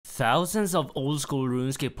Thousands of old school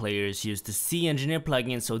Runescape players use the C Engineer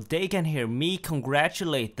plugin so they can hear me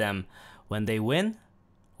congratulate them when they win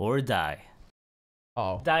or die.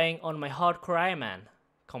 Oh. Dying on my hardcore Iron Man.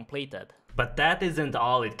 Completed. But that isn't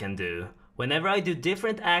all it can do. Whenever I do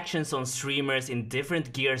different actions on streamers in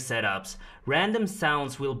different gear setups, random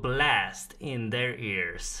sounds will blast in their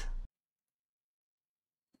ears.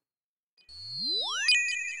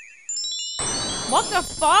 What the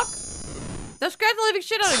fuck? That scared the living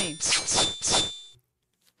shit out of me.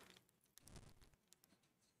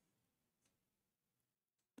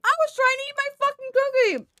 I was trying to eat my fucking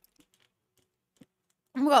cookie.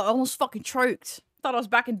 Oh my god, I almost fucking choked. Thought I was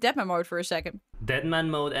back in Deadman mode for a second.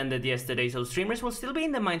 Deadman mode ended yesterday, so streamers will still be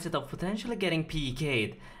in the mindset of potentially getting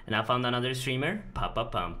PK'd. And I found another streamer, Papa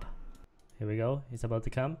Pump. Here we go, he's about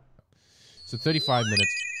to come. So 35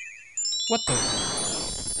 minutes. What the?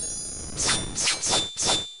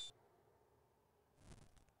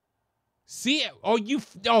 See? Oh,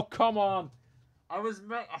 oh, come on. I was...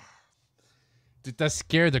 Dude, that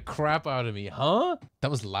scared the crap out of me, huh? That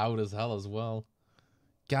was loud as hell as well.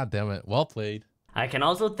 God damn it. Well played. I can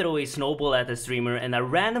also throw a snowball at the streamer and a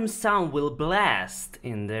random sound will blast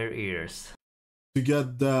in their ears. To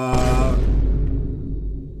get the...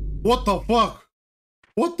 What the fuck?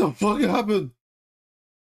 What the fuck happened?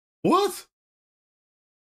 What?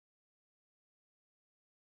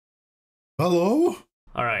 Hello?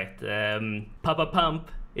 Alright, Papa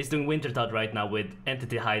Pump is doing Winterthought right now with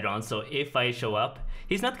Entity Hydron, so if I show up,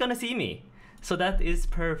 he's not gonna see me. So that is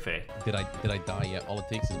perfect. Did I die yet? All it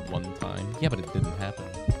takes is one time. Yeah, but it didn't happen.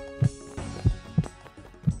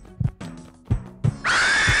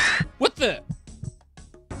 What the?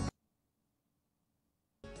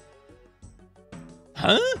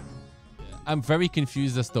 Huh? I'm very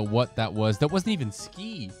confused as to what that was. That wasn't even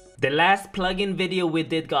ski. The last plugin video we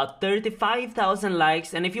did got 35,000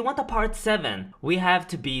 likes, and if you want a part 7, we have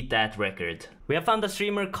to beat that record. We have found a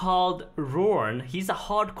streamer called Rorn. He's a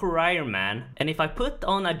hardcore Iron Man, and if I put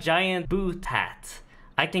on a giant boot hat,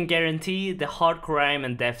 I can guarantee the hardcore Iron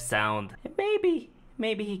Man death sound. And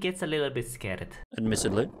maybe he gets a little bit scared.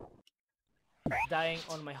 Admittedly. Dying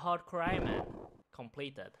on my hardcore Iron Man.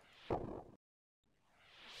 Completed.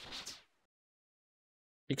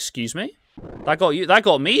 Excuse me? That got you. That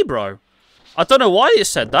got me, bro. I don't know why it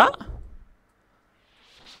said that.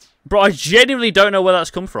 Bro, I genuinely don't know where that's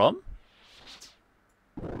come from.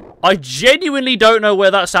 I genuinely don't know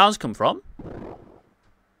where that sound's come from.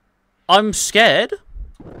 I'm scared.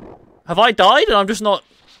 Have I died and I'm just not...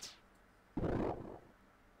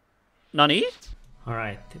 Nani?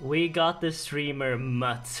 Alright, we got the streamer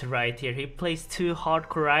Mutt right here. He plays 2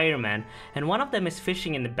 hardcore Iron Man, and one of them is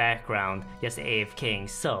fishing in the background, just AFKing.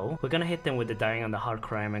 So, we're gonna hit them with the dying on the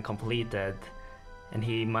hardcore Iron Man completed, and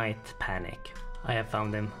he might panic. I have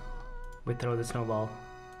found him. We throw the snowball,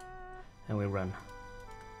 and we run.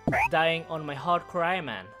 Dying on my hardcore Iron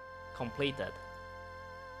Man completed.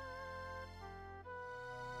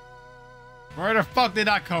 Where the fuck did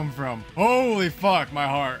that come from? Holy fuck, my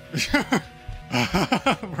heart.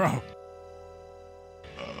 Bro.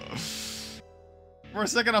 For a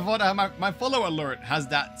second I thought my follow alert has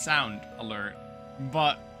that sound alert,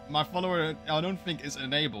 but my follower I don't think is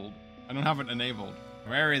enabled. I don't have it enabled.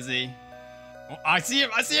 Where is he? Oh, I see him!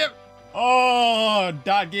 I see him! Oh,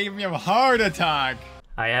 that gave me a heart attack.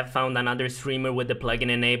 I have found another streamer with the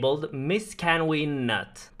plugin enabled, Miss Can We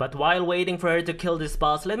Nut. But while waiting for her to kill this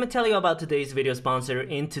boss, let me tell you about today's video sponsor,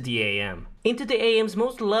 Into the AM. Into the AM's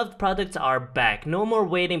most loved products are back. No more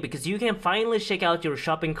waiting because you can finally check out your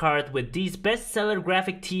shopping cart with these bestseller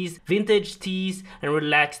graphic tees, vintage tees, and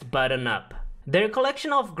relaxed button up. Their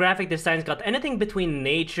collection of graphic designs got anything between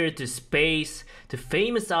nature to space to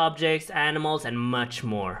famous objects, animals, and much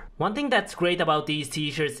more. One thing that's great about these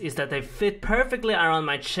t-shirts is that they fit perfectly around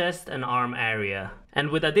my chest and arm area.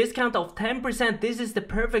 And with a discount of 10%, this is the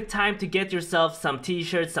perfect time to get yourself some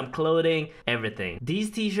t-shirts, some clothing, everything.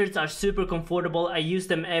 These t-shirts are super comfortable. I use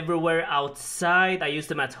them everywhere outside, I use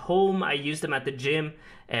them at home, I use them at the gym,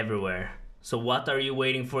 everywhere. So what are you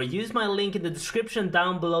waiting for? Use my link in the description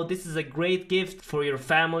down below. This is a great gift for your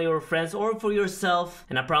family or friends or for yourself.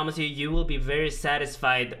 And I promise you, you will be very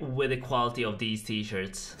satisfied with the quality of these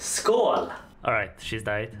t-shirts. Skål! Alright, she's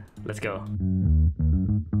died. Let's go.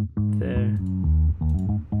 There.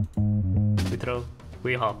 We throw.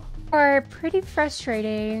 We hop. Are pretty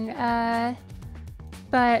frustrating,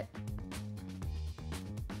 but...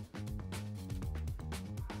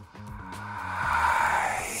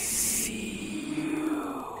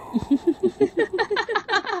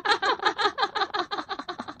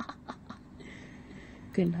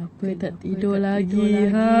 Kenapa tak tidur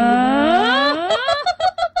lagi, ha?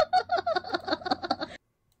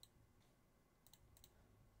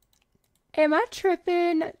 Am I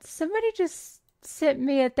tripping? Somebody just sent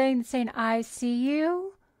me a thing saying, I see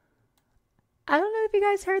you. I don't know if you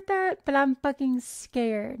guys heard that, but I'm fucking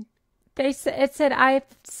scared. It said, I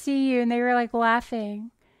see you, and they were like laughing.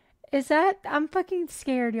 Is that? I'm fucking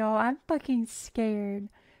scared, y'all. I'm fucking scared.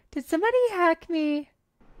 Did somebody hack me?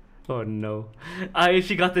 Oh no.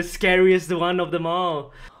 She got the scariest one of them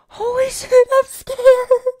all. Holy shit, I'm scared.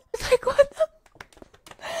 It's like, what the?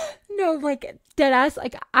 No, like, deadass,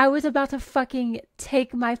 like, I was about to fucking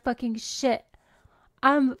take my fucking shit.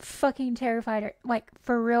 I'm fucking terrified. Like,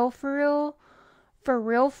 for real, for real. For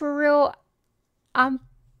real, for real. I'm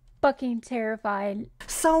fucking terrified.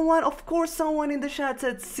 Someone, of course someone in the chat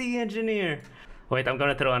said C engineer. Wait, I'm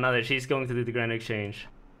gonna throw another. She's going to do the grand exchange.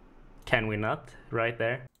 Can we not? Right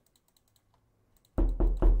there.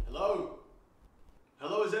 Hello?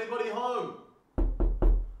 Hello, is anybody home?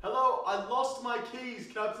 Hello, I lost my keys.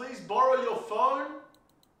 Can I please borrow your phone?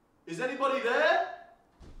 Is anybody there?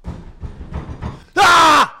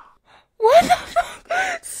 Ah! What the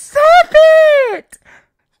fuck? Stop it!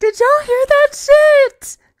 Did y'all hear that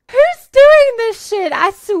shit? Who's doing this shit?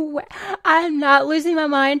 I swear, I'm not losing my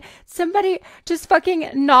mind. Somebody just fucking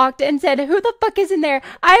knocked and said, who the fuck is in there?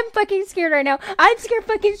 I'm fucking scared right now. I'm scared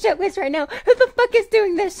fucking shitless right now. Who the fuck is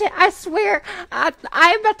doing this shit? I swear,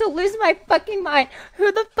 I'm about to lose my fucking mind.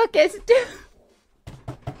 Who the fuck is doing?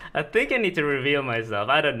 I think I need to reveal myself.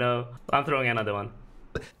 I don't know. I'm throwing another one.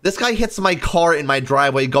 This guy hits my car in my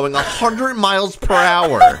driveway going 100 miles per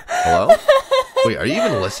hour. Hello? Wait, are you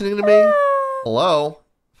even listening to me? Hello?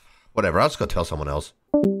 Whatever, I'll just go tell someone else.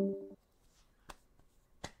 I'm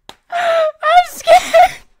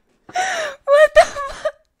scared. What the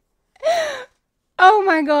fuck? Oh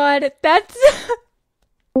my god, that's...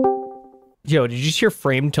 Yo, did you just hear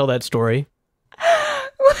Frame tell that story?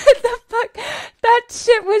 What the fuck? That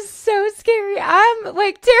shit was so scary. I'm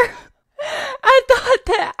like I thought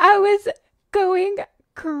that I was going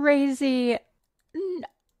crazy.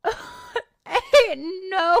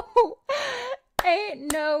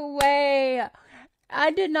 Ain't no way.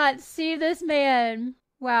 I did not see this man.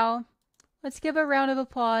 Wow. Let's give a round of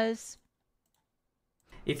applause.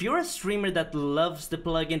 If you're a streamer that loves the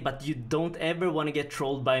plugin but you don't ever want to get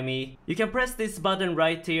trolled by me, you can press this button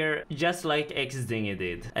right here, just like XDingy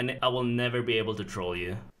did, and I will never be able to troll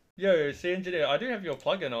you. Yo, C Engineer, I do have your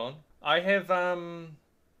plugin on. I have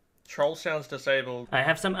troll sounds disabled. I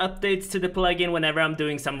have some updates to the plugin whenever I'm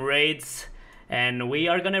doing some raids, and we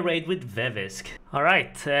are gonna raid with Vevisk.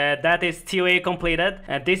 Alright, that is TOA completed,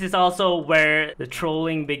 and this is also where the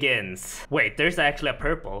trolling begins. Wait, there's actually a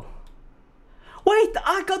purple. Wait,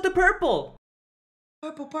 I got the purple!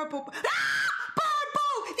 Purple. Ah! Purple!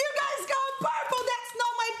 You guys got purple! That's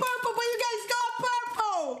not my purple, but you guys got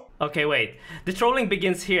purple! Okay, wait. The trolling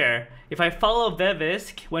begins here. If I follow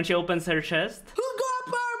Vevisk when she opens her chest. Who got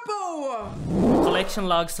purple? Collection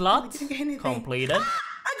log slot completed. Ah!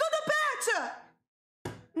 I got a bat!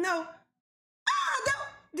 No. Ah, no!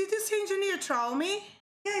 Did this engineer troll me?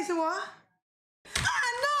 Guys, what?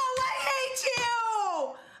 Ah, no! I hate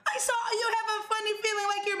you! I saw you have a funny feeling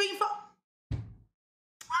like you're being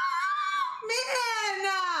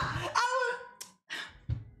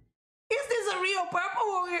Is this a real purple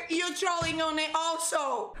or you're trolling on it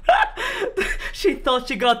also? She thought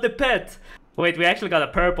she got the pet. Wait, we actually got a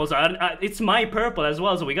purple, so it's my purple as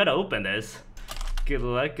well, so we gotta open this. Good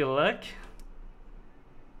luck, good luck.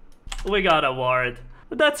 We got a ward.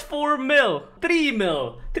 That's 4 mil, 3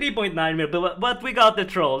 mil, 3.9 mil, but we got the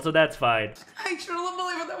troll, so that's fine. I truly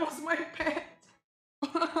believe that was my pet.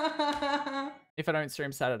 If I don't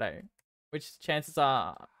stream Saturday, which chances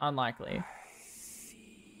are unlikely.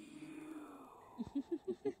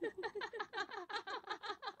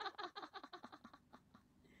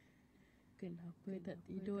 Kenapa tak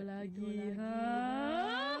tidur lagi,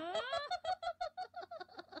 ha?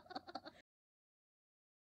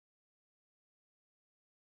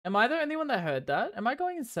 Am I the only one that heard that? Am I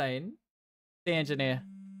going insane? C Engineer.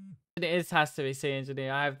 It has to be C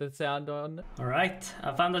Engineer. I have the sound on. Alright,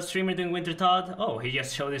 I found a streamer doing Winter Todd. Oh, he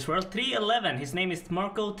just showed his world. 311. His name is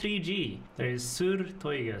Marco3G. There is Sur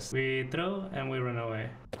Toigas. We throw and we run away.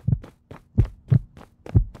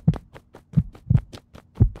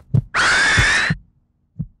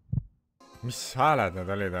 Mis hääled need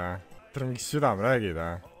olid, tere miks südame räägid,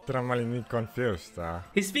 tere ma olin nii confused.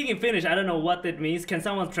 He's speaking Finnish, I don't know what that means. Can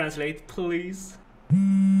someone translate, please?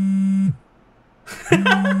 He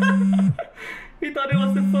thought it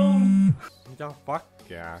was the phone. Mida fuck,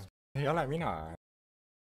 ei ole mina.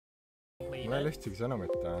 Mul ei ole ühtegi sõnumit.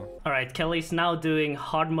 Alright, Kelly's now doing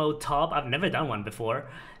hard mode top. I've never done one before.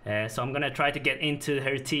 So I'm gonna try to get into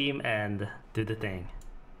her team and do the thing.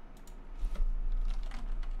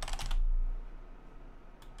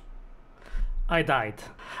 I died.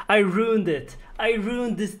 I ruined it. I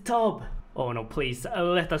ruined this tub. Oh no, please,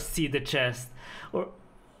 let us see the chest. Or,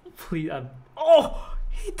 please, oh,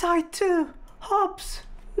 he died too. Hops.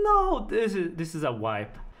 No, this is a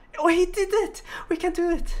wipe. Oh, he did it. We can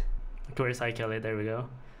do it. Where's iKelly? There we go.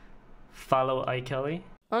 Follow iKelly.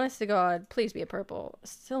 Honest to God, please be a purple.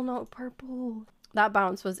 Still not purple. That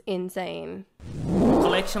bounce was insane.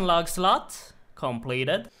 Collection log slot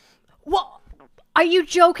completed. What? Are you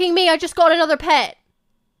joking me? I just got another pet.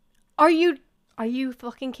 Are you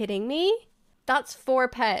fucking kidding me? That's 4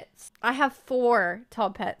 pets. I have 4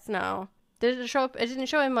 top pets now. Did it show up? It didn't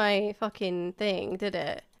show in my fucking thing, did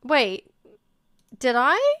it? Wait. Did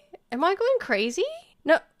I? Am I going crazy?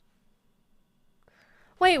 No.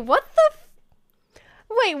 Wait, what the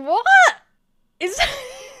wait, what? Is Are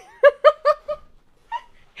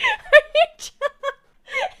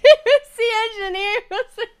you the engineer was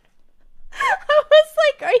I was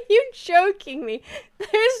like, are you joking me?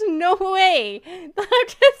 There's no way that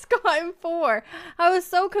I've just gotten 4. I was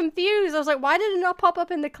so confused. I was like, why did it not pop up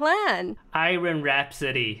in the clan? Iron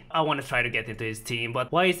Rhapsody. I want to try to get into his team, but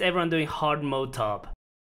why is everyone doing hard mode top?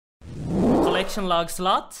 Collection log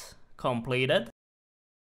slot completed.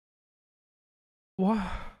 What?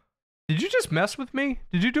 Did you just mess with me?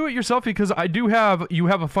 Did you do it yourself? Because you have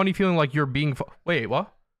a funny feeling like you're being wait,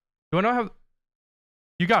 what? Do I not have...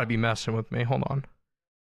 You gotta be messing with me. Hold on.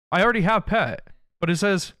 I already have pet, but it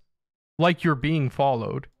says like you're being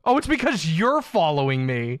followed. Oh, it's because you're following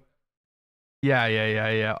me.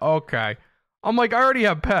 Yeah. Okay. I'm like, I already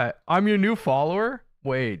have pet. I'm your new follower?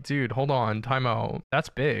 Wait, dude, hold on. Time out. That's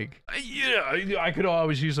big. Yeah, I could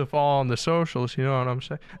always use a follow on the socials, you know what I'm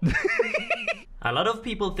saying? A lot of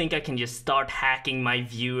people think I can just start hacking my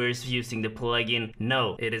viewers using the plugin.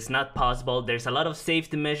 No, it is not possible. There's a lot of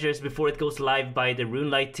safety measures before it goes live by the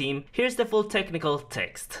RuneLite team. Here's the full technical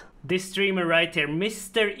text. This streamer right here,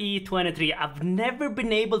 Mr. E23, I've never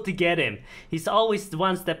been able to get him. He's always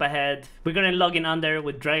one step ahead. We're gonna log in under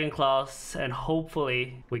with Dragon Claws and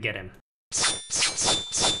hopefully we get him.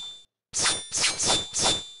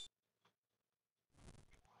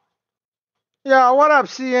 Yo, what up,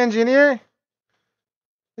 C Engineer?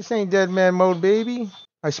 This ain't dead man mode, baby.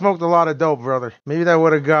 I smoked a lot of dope, brother. Maybe that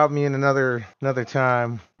would have got me in another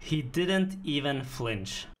time. He didn't even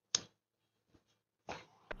flinch.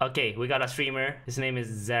 Okay, we got a streamer. His name is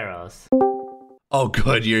Zeros. Oh,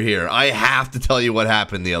 good, you're here. I have to tell you what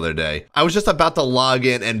happened the other day. I was just about to log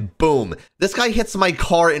in and boom, this guy hits my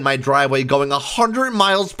car in my driveway going 100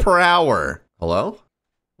 miles per hour. Hello?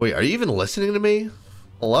 Wait, are you even listening to me?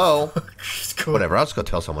 Hello? Whatever, I'll just go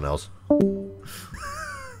tell someone else.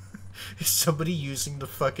 Is somebody using the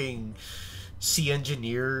fucking C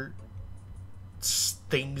Engineer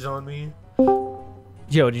things on me?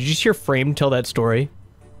 Yo, did you see your frame tell that story?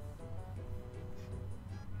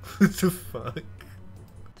 What the fuck?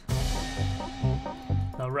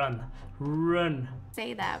 Now run. Run.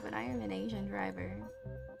 Say that, but I am an Asian driver.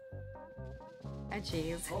 Ah,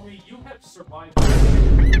 jeez. Homie, you have survived.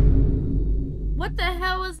 What the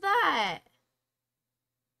hell was that?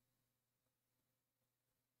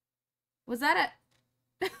 Was that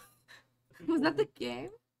a... Was that the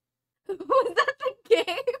game? Was that the game?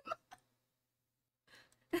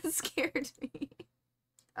 That scared me.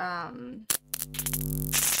 I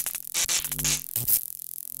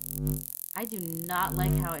do not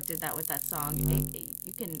like how it did that with that song. You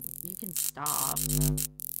can stop.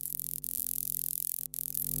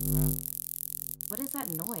 What is that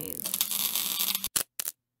noise?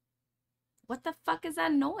 What the fuck is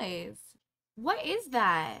that noise? What is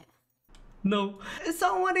that? No,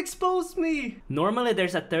 someone exposed me! Normally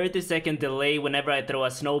there's a 30-second delay whenever I throw a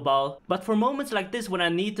snowball, but for moments like this when I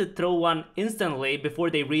need to throw one instantly before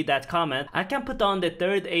they read that comment, I can put on the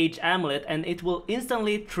Third Age amulet and it will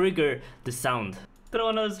instantly trigger the sound. Throw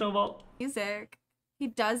another snowball. Music. He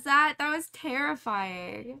does that? That was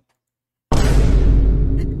terrifying.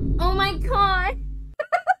 Oh my god!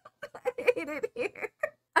 I hate it here.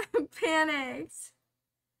 I'm panicked.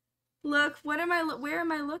 Look, where am I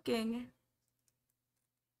looking?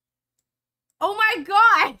 Oh my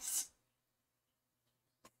gosh!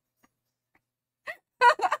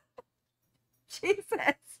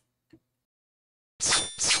 Jesus.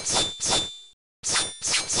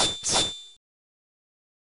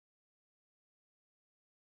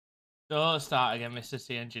 Don't start again, Mr.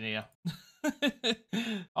 C Engineer.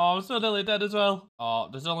 Oh, I'm so nearly dead as well. Oh,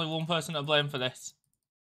 there's only one person to blame for this.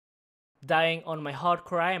 Dying on my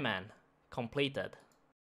hardcore Iron Man. Completed.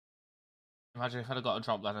 Imagine if I'd have got a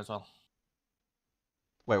drop then as well.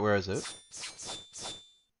 Wait, where is it?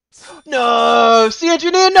 No! C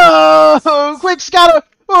Engineer, no! Quick, scatter!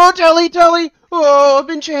 Oh, Telly! Oh, I've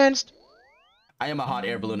been chanced. I am a hot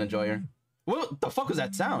air balloon enjoyer. What the fuck was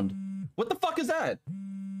that sound? What the fuck is that?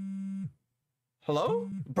 Hello?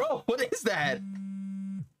 Bro, what is that?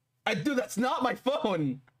 Dude, that's not my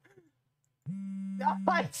phone.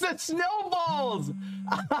 It's the snowballs!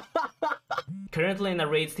 Currently in a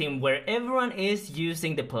raids team where everyone is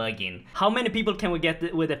using the plugin. How many people can we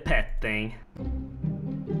get with a pet thing?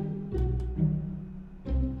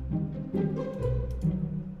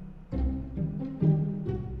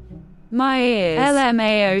 My ears.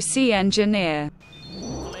 LMAOC engineer.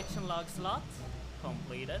 Collection log slot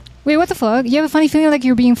completed. Wait, what the fuck? You have a funny feeling like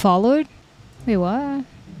you're being followed? Wait, what?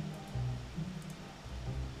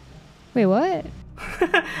 Wait, what?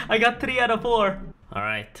 I got 3 out of 4.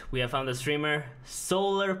 Alright, we have found a streamer,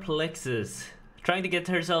 Solar Plexus, trying to get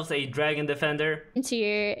herself a dragon defender. Into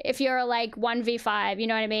you if you're like 1v5, you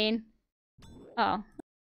know what I mean? Oh.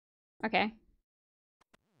 Okay.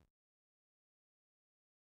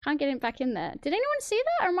 Can't get it back in there. Did anyone see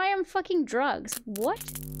that? Or am I on fucking drugs? What?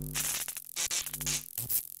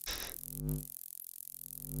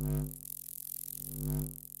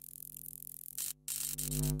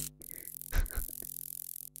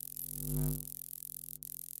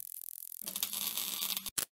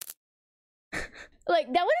 Like,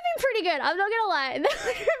 that would have been pretty good. I'm not gonna lie. That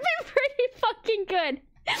would have been pretty fucking good.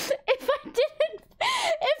 If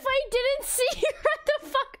I didn't see you run the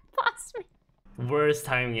fuck past me. Worst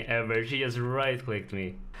timing ever. She just right-clicked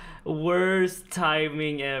me. Worst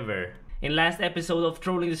timing ever. In last episode of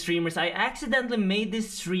Trolling the Streamers, I accidentally made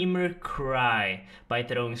this streamer cry by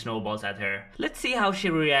throwing snowballs at her. Let's see how she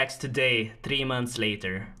reacts today, 3 months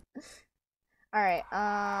later. Alright,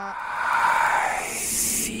 I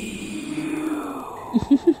see you.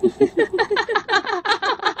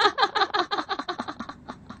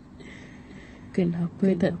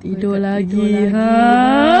 Kenapa tak tidur lagi,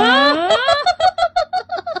 ha?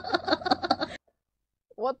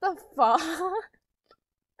 What the fuck?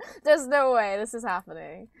 There's no way this is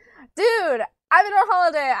happening. Dude, I've been on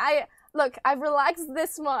holiday. Look, I've relaxed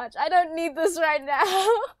this much. I don't need this right now.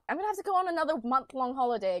 I'm gonna have to go on another month-long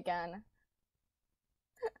holiday again.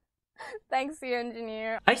 Thanks, the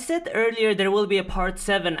engineer. I said earlier there will be a part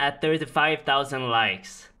 7 at 35,000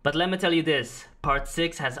 likes. But let me tell you this, part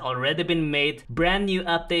 6 has already been made, brand new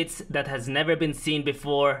updates that has never been seen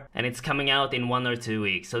before, and it's coming out in 1 or 2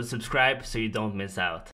 weeks, so subscribe so you don't miss out.